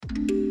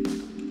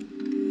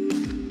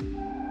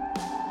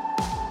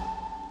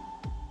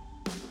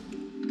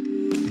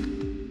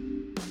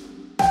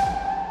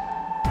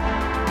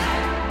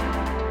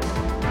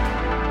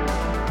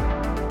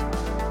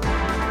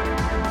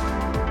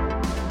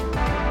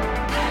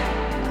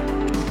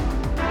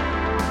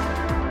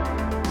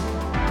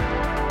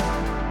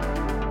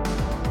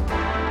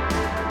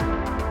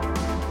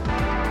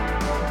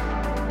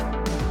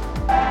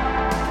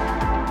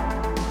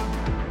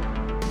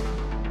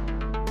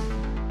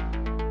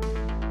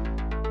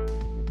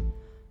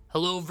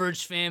Hello,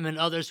 Verge fam and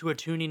others who are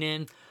tuning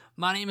in.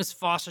 My name is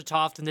Foster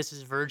Toft, and this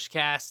is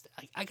Vergecast.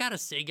 I gotta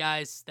say,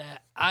 guys,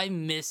 that I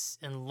miss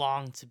and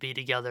long to be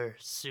together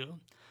soon.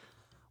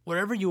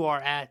 Wherever you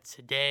are at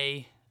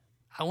today,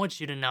 I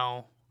want you to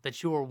know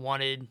that you are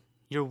wanted,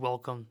 you're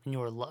welcome, and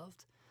you are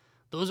loved.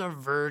 Those are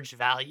Verge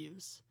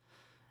values.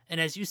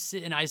 And as you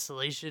sit in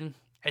isolation,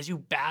 as you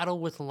battle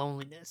with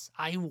loneliness,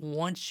 I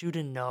want you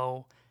to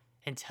know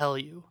and tell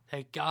you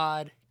that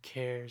God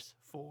cares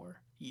for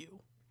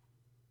you.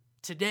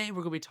 Today, we're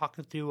going to be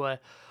talking through a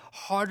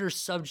harder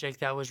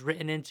subject that was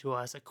written into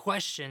us, a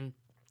question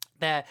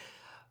that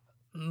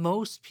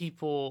most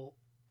people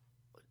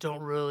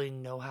don't really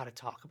know how to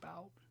talk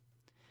about.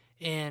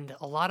 And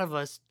a lot of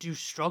us do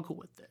struggle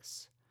with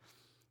this.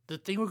 The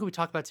thing we're going to be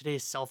talking about today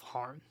is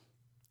self-harm.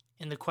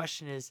 And the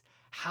question is,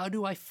 how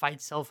do I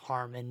fight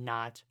self-harm and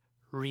not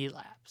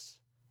relapse?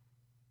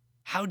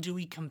 How do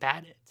we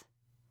combat it?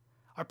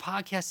 Our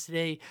podcast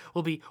today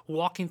will be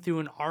walking through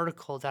an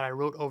article that I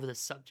wrote over the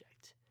subject.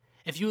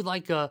 If you would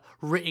like a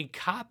written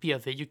copy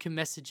of it, you can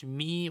message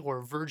me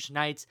or Verge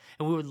Nights,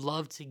 and we would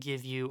love to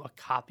give you a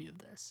copy of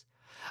this.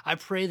 I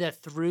pray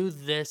that through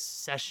this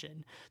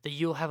session that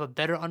you'll have a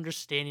better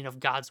understanding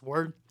of God's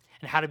word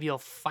and how to be able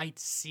to fight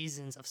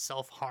seasons of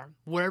self-harm,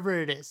 wherever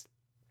it is.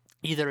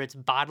 Either it's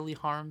bodily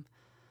harm,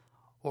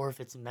 or if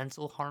it's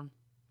mental harm,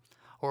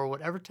 or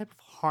whatever type of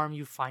harm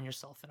you find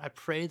yourself in. I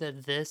pray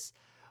that this,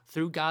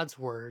 through God's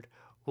word,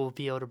 will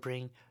be able to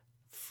bring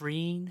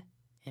freeing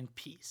and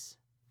peace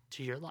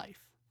to your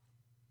life.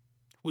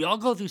 We all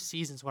go through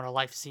seasons when our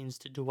life seems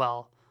to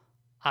dwell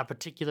on a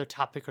particular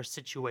topic or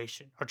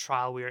situation or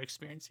trial we are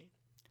experiencing.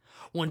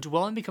 When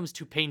dwelling becomes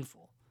too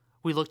painful,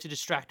 we look to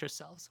distract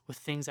ourselves with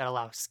things that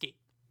allow escape,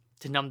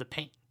 to numb the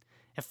pain,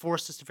 and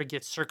force us to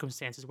forget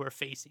circumstances we're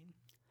facing.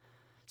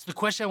 So the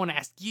question I want to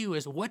ask you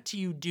is, what do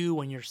you do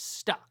when you're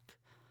stuck?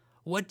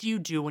 What do you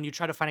do when you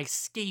try to find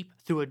escape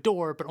through a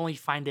door but only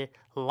find it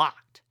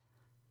locked?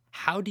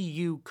 How do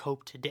you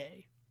cope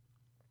today?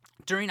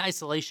 During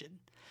isolation,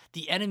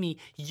 the enemy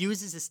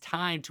uses his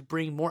time to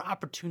bring more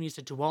opportunities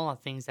to dwell on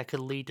things that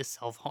could lead to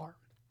self-harm.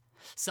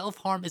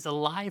 Self-harm is a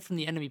lie from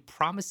the enemy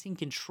promising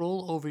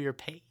control over your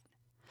pain.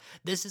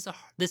 This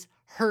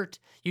hurt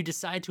you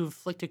decide to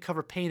inflict to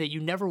cover pain that you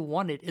never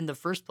wanted in the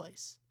first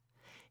place.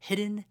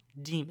 Hidden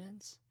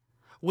demons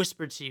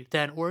whisper to you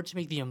that in order to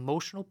make the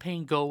emotional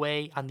pain go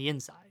away on the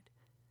inside,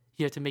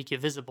 you have to make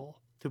it visible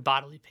through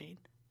bodily pain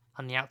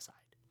on the outside,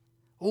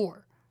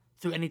 or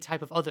through any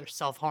type of other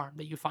self-harm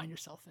that you find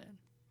yourself in.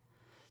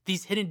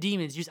 These hidden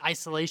demons use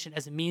isolation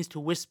as a means to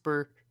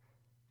whisper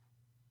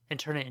and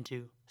turn it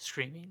into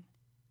screaming.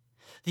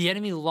 The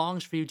enemy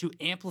longs for you to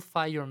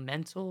amplify your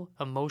mental,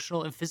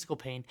 emotional, and physical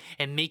pain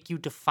and make you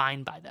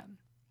defined by them.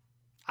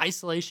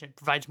 Isolation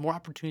provides more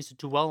opportunities to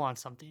dwell on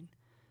something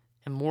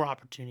and more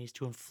opportunities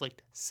to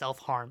inflict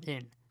self-harm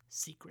in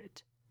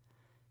secret.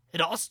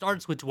 It all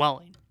starts with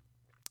dwelling.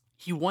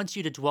 He wants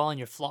you to dwell on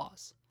your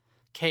flaws,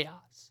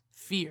 chaos,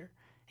 fear,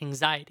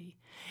 anxiety,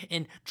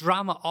 and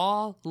drama,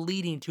 all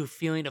leading to a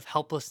feeling of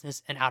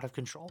helplessness and out of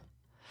control.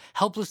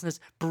 Helplessness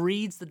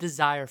breeds the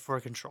desire for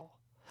control.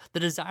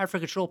 The desire for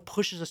control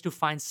pushes us to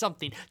find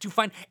something, to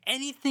find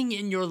anything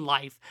in your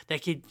life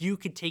that you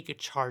could take a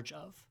charge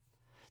of.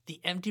 The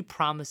empty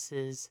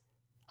promises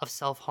of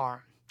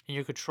self-harm and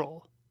your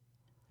control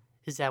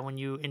is that when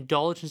you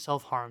indulge in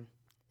self-harm,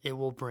 it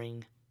will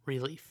bring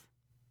relief.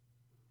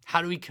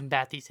 How do we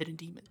combat these hidden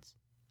demons?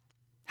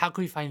 How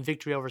can we find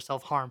victory over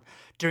self-harm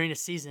during a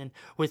season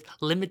with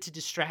limited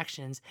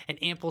distractions and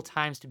ample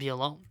times to be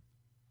alone?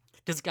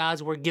 Does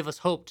God's word give us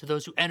hope to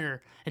those who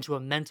enter into a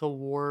mental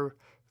war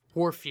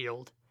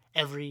field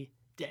every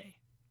day?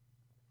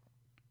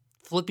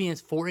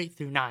 Philippians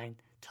 4:8-9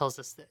 tells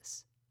us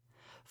this.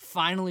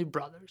 Finally,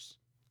 brothers,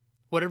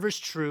 whatever is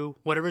true,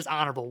 whatever is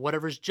honorable,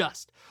 whatever is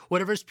just,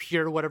 whatever is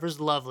pure, whatever is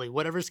lovely,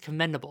 whatever is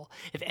commendable,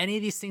 if any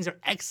of these things are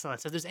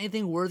excellent, if there's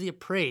anything worthy of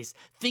praise,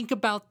 think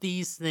about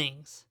these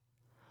things.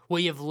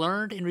 What you have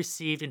learned and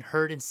received and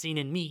heard and seen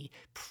in me,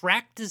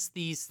 practice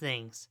these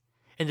things,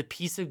 and the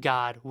peace of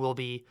God will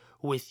be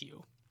with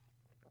you.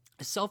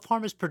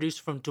 Self-harm is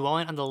produced from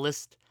dwelling on the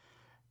list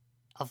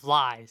of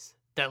lies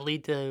that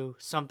lead to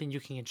something you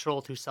can control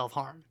through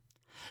self-harm.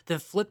 Then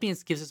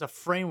Philippians gives us a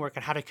framework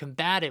on how to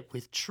combat it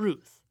with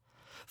truth.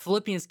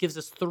 Philippians gives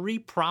us 3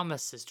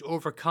 promises to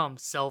overcome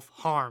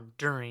self-harm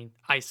during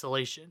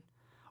isolation,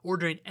 or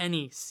during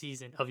any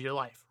season of your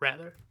life,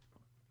 rather.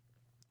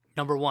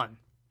 Number 1.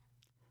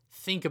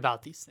 Think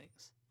about these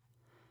things.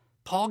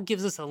 Paul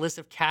gives us a list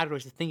of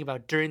categories to think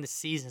about during the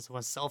seasons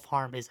when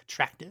self-harm is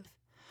attractive.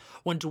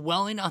 When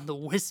dwelling on the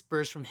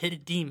whispers from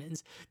hidden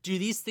demons, do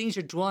these things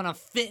you're dwelling on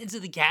fit into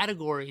the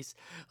categories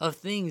of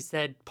things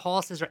that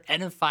Paul says are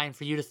edifying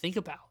for you to think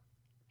about?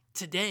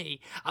 Today,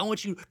 I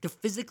want you to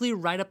physically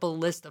write up a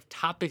list of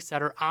topics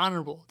that are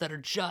honorable, that are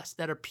just,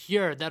 that are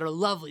pure, that are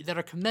lovely, that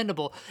are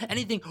commendable,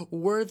 anything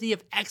worthy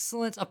of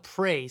excellence, of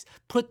praise.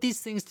 Put these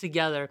things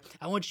together.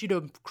 I want you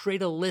to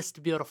create a list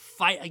to be able to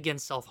fight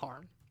against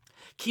self-harm.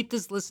 Keep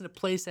this list in a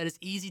place that is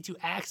easy to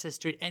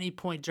access at any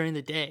point during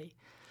the day.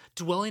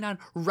 Dwelling on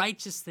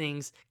righteous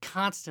things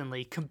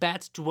constantly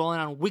combats dwelling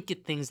on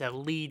wicked things that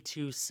lead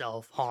to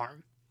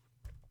self-harm.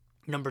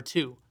 Number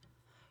 2,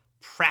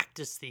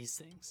 practice these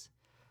things.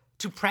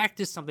 To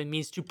practice something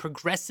means to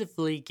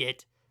progressively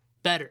get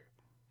better.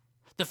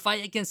 The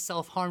fight against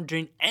self-harm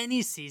during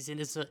any season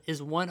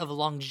is one of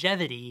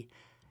longevity,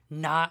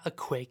 not a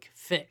quick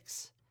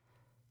fix.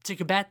 To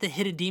combat the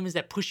hidden demons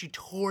that push you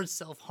towards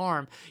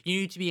self-harm,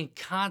 you need to be in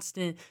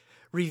constant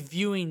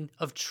reviewing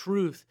of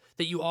truth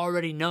that you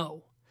already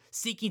know,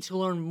 seeking to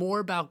learn more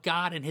about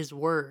God and His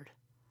Word.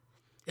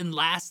 And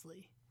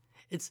lastly,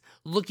 it's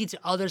looking to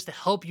others to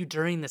help you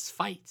during this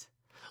fight.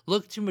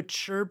 Look to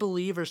mature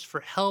believers for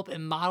help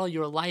and model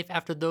your life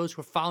after those who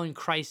are following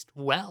Christ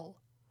well.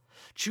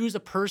 Choose a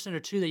person or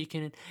two that you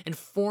can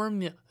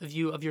inform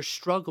you of your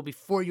struggle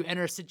before you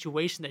enter a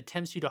situation that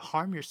tempts you to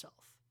harm yourself.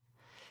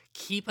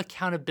 Keep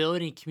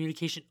accountability and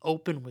communication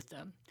open with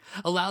them.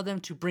 Allow them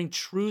to bring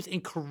truth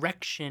and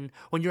correction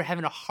when you're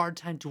having a hard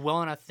time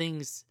dwelling on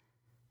things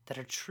that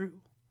are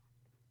true.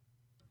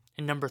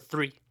 And number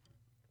 3,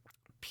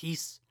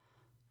 peace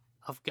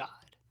of God.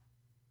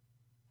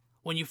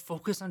 When you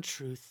focus on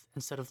truth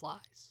instead of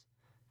lies,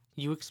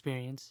 you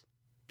experience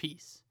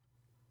peace.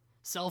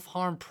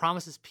 Self-harm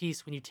promises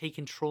peace when you take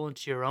control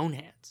into your own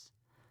hands,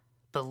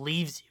 but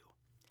leaves you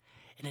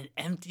in an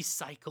empty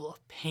cycle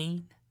of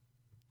pain,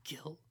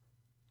 guilt,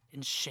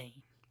 and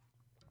shame.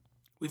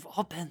 We've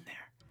all been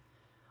there.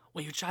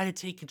 When you try to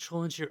take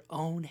control into your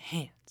own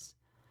hands,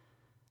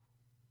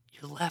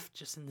 you're left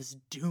just in this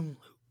doom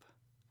loop.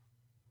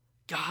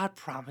 God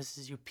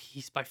promises you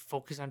peace by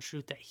focusing on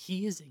truth that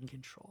He is in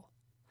control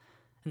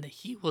and that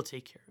He will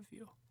take care of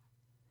you.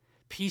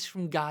 Peace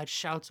from God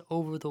shouts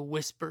over the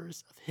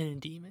whispers of hidden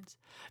demons,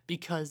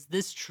 because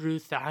this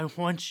truth that I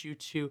want you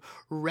to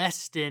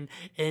rest in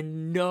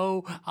and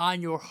know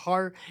on your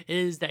heart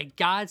is that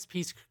God's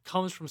peace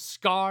comes from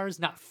scars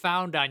not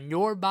found on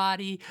your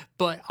body,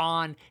 but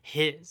on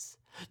His.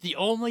 The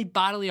only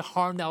bodily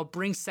harm that will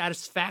bring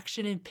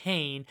satisfaction and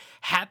pain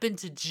happened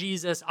to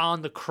Jesus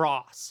on the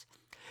cross.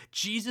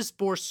 Jesus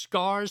bore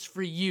scars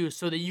for you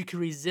so that you can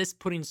resist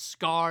putting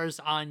scars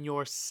on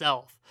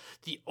yourself.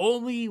 The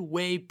only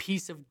way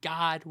peace of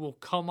God will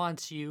come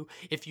onto you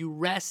if you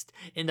rest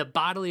in the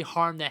bodily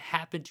harm that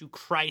happened to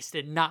Christ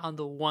and not on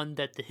the one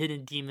that the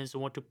hidden demons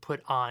want to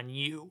put on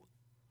you.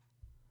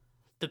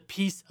 The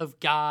peace of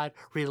God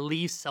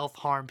relieves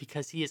self-harm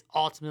because He is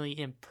ultimately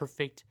in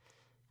perfect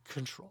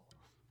control.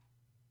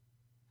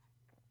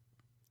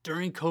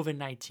 During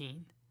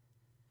COVID-19,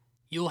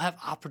 you'll have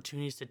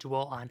opportunities to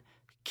dwell on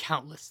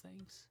countless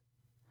things.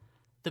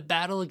 The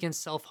battle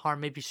against self-harm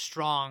may be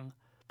strong,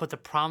 but the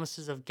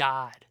promises of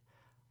God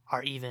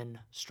are even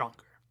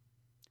stronger.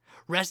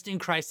 Rest in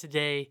Christ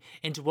today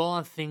and dwell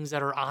on things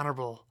that are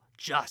honorable,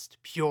 just,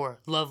 pure,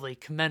 lovely,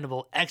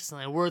 commendable,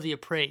 excellent, and worthy of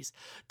praise.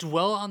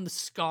 Dwell on the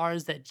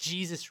scars that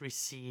Jesus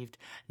received,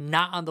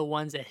 not on the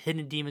ones that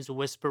hidden demons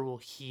whisper will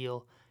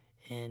heal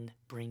and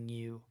bring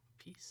you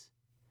peace.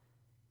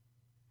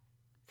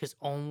 Because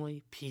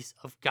only peace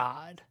of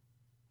God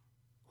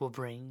will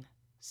bring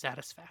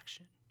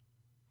satisfaction.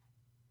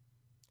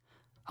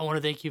 I want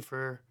to thank you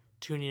for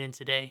tuning in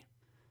today.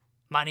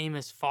 My name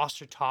is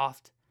Foster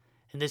Toft,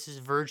 and this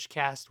is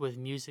Vergecast with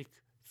music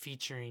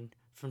featuring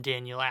from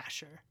Daniel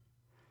Asher.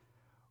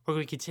 We're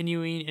going to be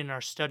continuing in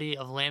our study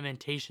of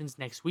Lamentations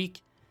next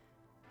week,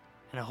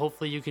 and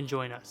hopefully you can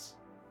join us.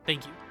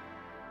 Thank you.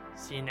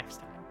 See you next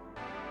time.